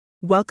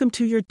Welcome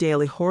to your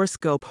daily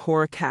Horoscope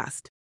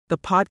Horrorcast, the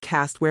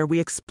podcast where we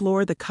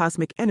explore the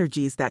cosmic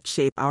energies that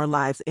shape our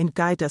lives and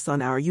guide us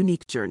on our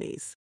unique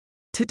journeys.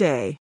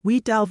 Today, we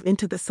delve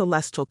into the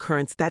celestial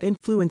currents that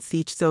influence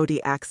each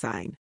zodiac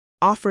sign,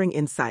 offering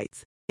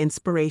insights,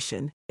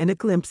 inspiration, and a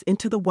glimpse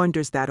into the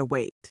wonders that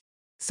await.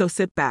 So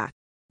sit back,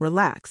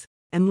 relax,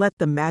 and let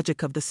the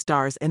magic of the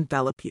stars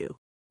envelop you.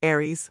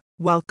 Aries,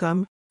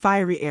 welcome,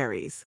 fiery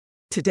Aries.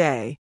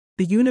 Today,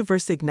 the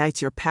universe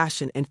ignites your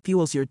passion and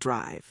fuels your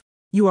drive.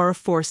 You are a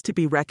force to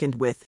be reckoned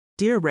with,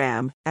 dear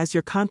Ram, as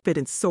your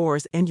confidence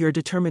soars and your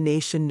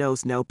determination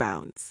knows no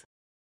bounds.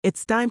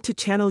 It's time to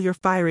channel your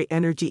fiery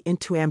energy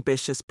into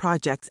ambitious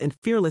projects and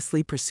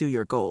fearlessly pursue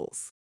your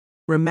goals.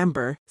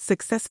 Remember,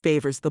 success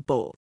favors the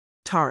bold.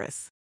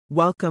 Taurus,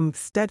 welcome,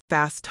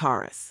 steadfast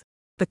Taurus.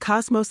 The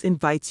cosmos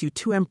invites you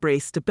to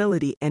embrace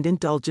stability and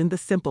indulge in the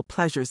simple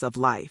pleasures of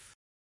life.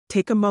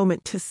 Take a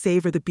moment to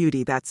savor the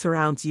beauty that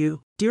surrounds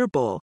you, dear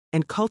Bull,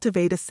 and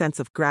cultivate a sense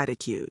of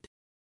gratitude.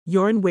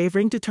 Your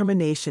unwavering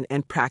determination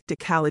and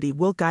practicality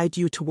will guide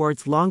you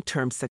towards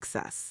long-term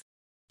success.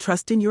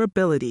 Trust in your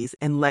abilities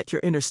and let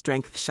your inner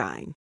strength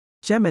shine.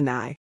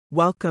 Gemini,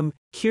 welcome,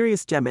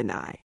 curious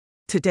Gemini.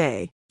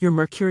 Today, your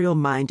mercurial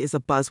mind is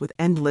abuzz with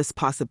endless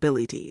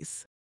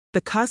possibilities.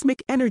 The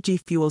cosmic energy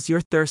fuels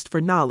your thirst for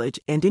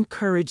knowledge and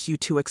encourages you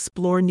to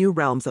explore new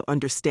realms of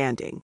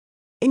understanding.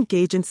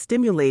 Engage in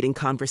stimulating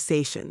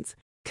conversations,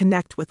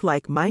 connect with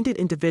like-minded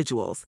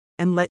individuals,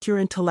 and let your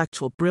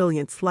intellectual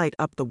brilliance light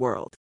up the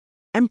world.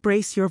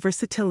 Embrace your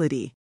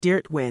versatility,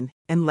 dear Twin,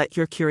 and let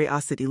your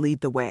curiosity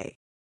lead the way.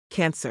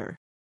 Cancer,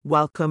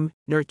 welcome,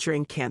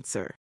 nurturing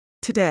Cancer.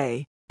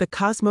 Today, the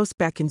cosmos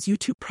beckons you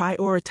to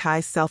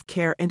prioritize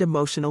self-care and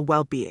emotional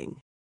well-being.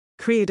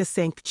 Create a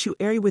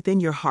sanctuary within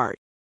your heart,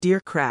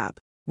 dear Crab,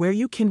 where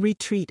you can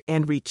retreat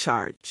and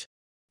recharge.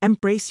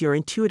 Embrace your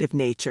intuitive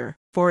nature,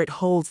 for it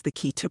holds the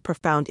key to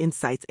profound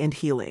insights and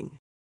healing.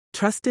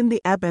 Trust in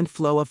the ebb and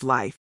flow of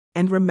life,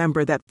 and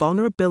remember that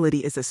vulnerability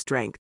is a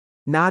strength,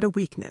 not a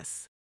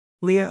weakness.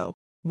 Leo,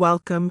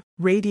 welcome,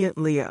 radiant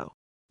Leo.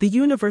 The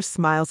universe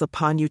smiles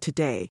upon you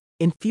today,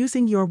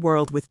 infusing your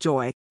world with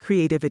joy,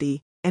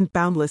 creativity, and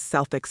boundless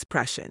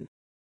self-expression.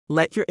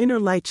 Let your inner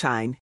light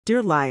shine,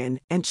 dear Lion,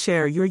 and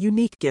share your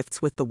unique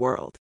gifts with the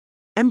world.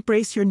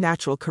 Embrace your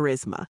natural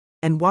charisma,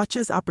 and watch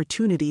as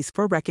opportunities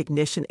for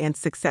recognition and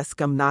success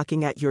come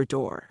knocking at your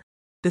door.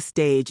 The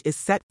stage is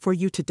set for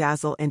you to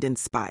dazzle and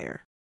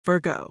inspire.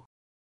 Virgo,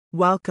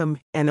 welcome,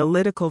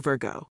 analytical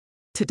Virgo.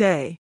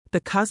 Today, the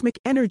cosmic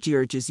energy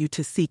urges you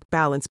to seek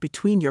balance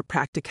between your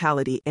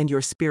practicality and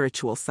your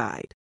spiritual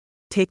side.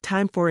 Take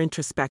time for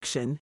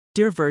introspection,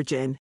 dear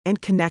Virgin,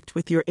 and connect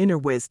with your inner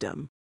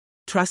wisdom.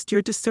 Trust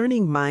your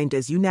discerning mind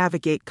as you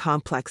navigate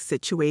complex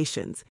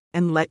situations,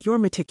 and let your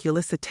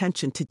meticulous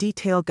attention to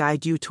detail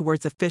guide you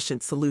towards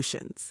efficient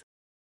solutions.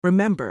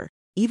 Remember,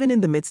 even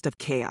in the midst of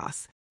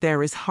chaos,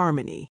 there is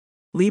harmony.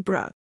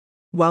 Libra,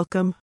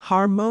 welcome,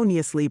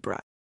 harmonious Libra.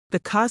 The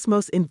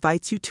cosmos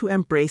invites you to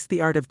embrace the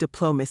art of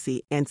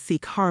diplomacy and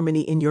seek harmony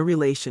in your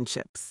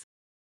relationships.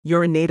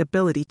 Your innate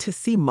ability to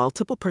see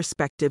multiple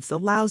perspectives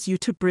allows you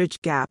to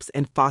bridge gaps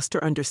and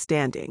foster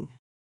understanding.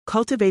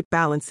 Cultivate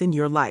balance in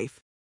your life,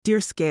 dear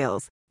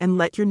Scales, and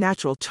let your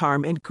natural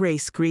charm and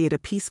grace create a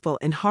peaceful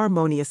and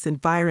harmonious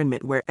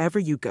environment wherever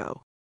you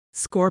go.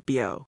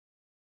 Scorpio,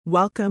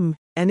 welcome,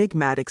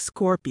 enigmatic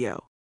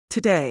Scorpio.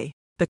 Today,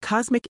 the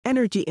cosmic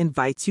energy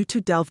invites you to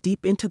delve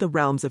deep into the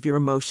realms of your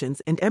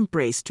emotions and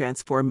embrace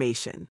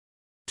transformation.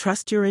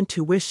 Trust your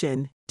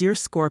intuition, dear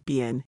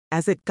Scorpion,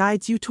 as it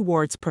guides you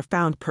towards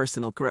profound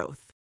personal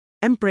growth.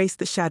 Embrace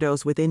the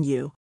shadows within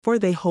you, for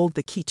they hold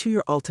the key to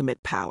your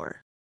ultimate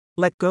power.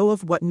 Let go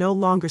of what no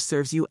longer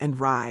serves you and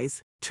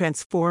rise,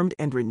 transformed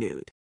and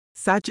renewed.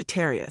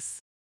 Sagittarius,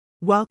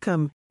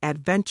 welcome,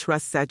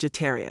 adventurous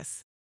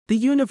Sagittarius. The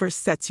universe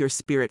sets your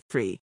spirit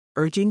free,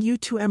 urging you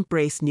to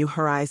embrace new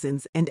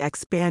horizons and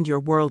expand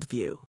your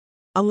worldview.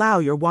 Allow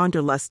your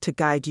wanderlust to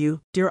guide you,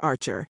 dear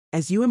Archer,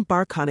 as you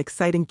embark on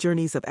exciting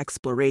journeys of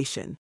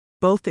exploration,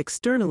 both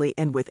externally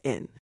and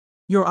within.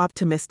 Your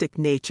optimistic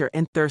nature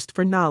and thirst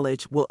for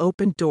knowledge will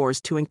open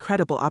doors to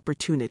incredible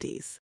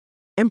opportunities.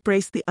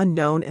 Embrace the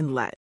unknown and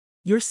let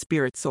your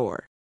spirit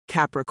soar.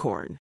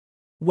 Capricorn,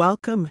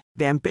 welcome,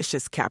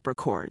 ambitious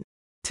Capricorn.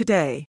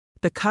 Today,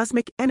 the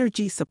cosmic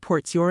energy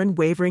supports your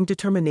unwavering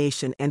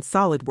determination and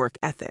solid work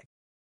ethic.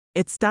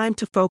 It's time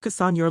to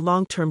focus on your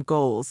long-term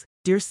goals,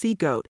 dear Sea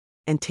Goat,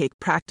 and take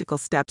practical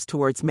steps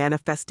towards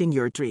manifesting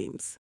your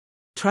dreams.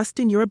 Trust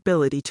in your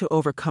ability to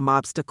overcome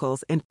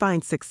obstacles and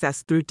find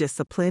success through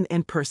discipline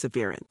and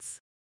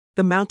perseverance.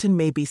 The mountain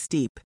may be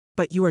steep,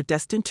 but you are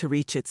destined to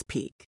reach its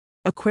peak.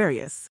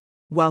 Aquarius,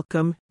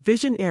 welcome,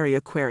 visionary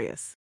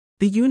Aquarius.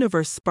 The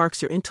universe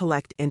sparks your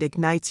intellect and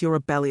ignites your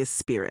rebellious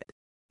spirit.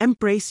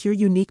 Embrace your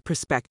unique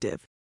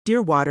perspective,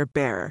 dear Water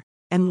Bearer,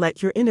 and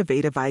let your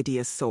innovative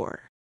ideas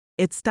soar.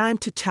 It's time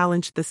to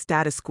challenge the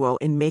status quo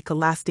and make a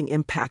lasting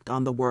impact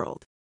on the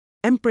world.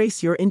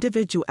 Embrace your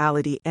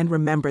individuality and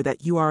remember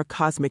that you are a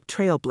cosmic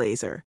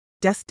trailblazer,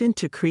 destined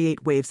to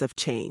create waves of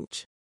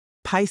change.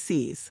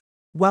 Pisces,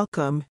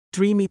 Welcome,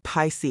 dreamy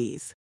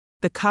Pisces.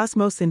 The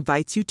cosmos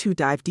invites you to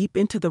dive deep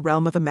into the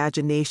realm of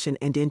imagination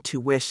and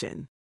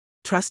intuition.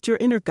 Trust your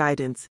inner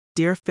guidance,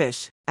 dear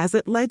fish, as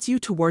it leads you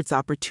towards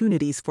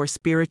opportunities for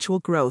spiritual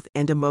growth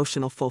and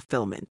emotional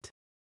fulfillment.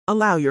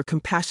 Allow your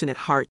compassionate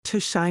heart to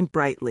shine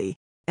brightly,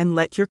 and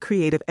let your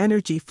creative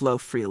energy flow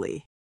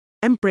freely.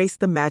 Embrace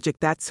the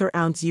magic that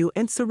surrounds you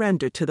and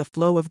surrender to the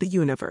flow of the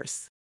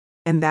universe.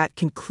 And that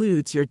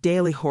concludes your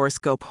daily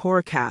horoscope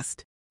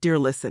horrorcast, dear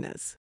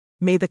listeners.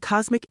 May the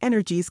cosmic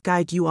energies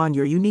guide you on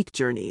your unique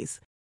journeys,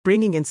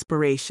 bringing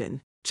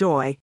inspiration,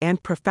 joy,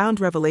 and profound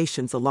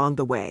revelations along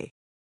the way.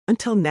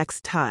 Until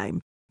next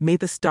time, may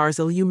the stars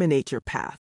illuminate your path.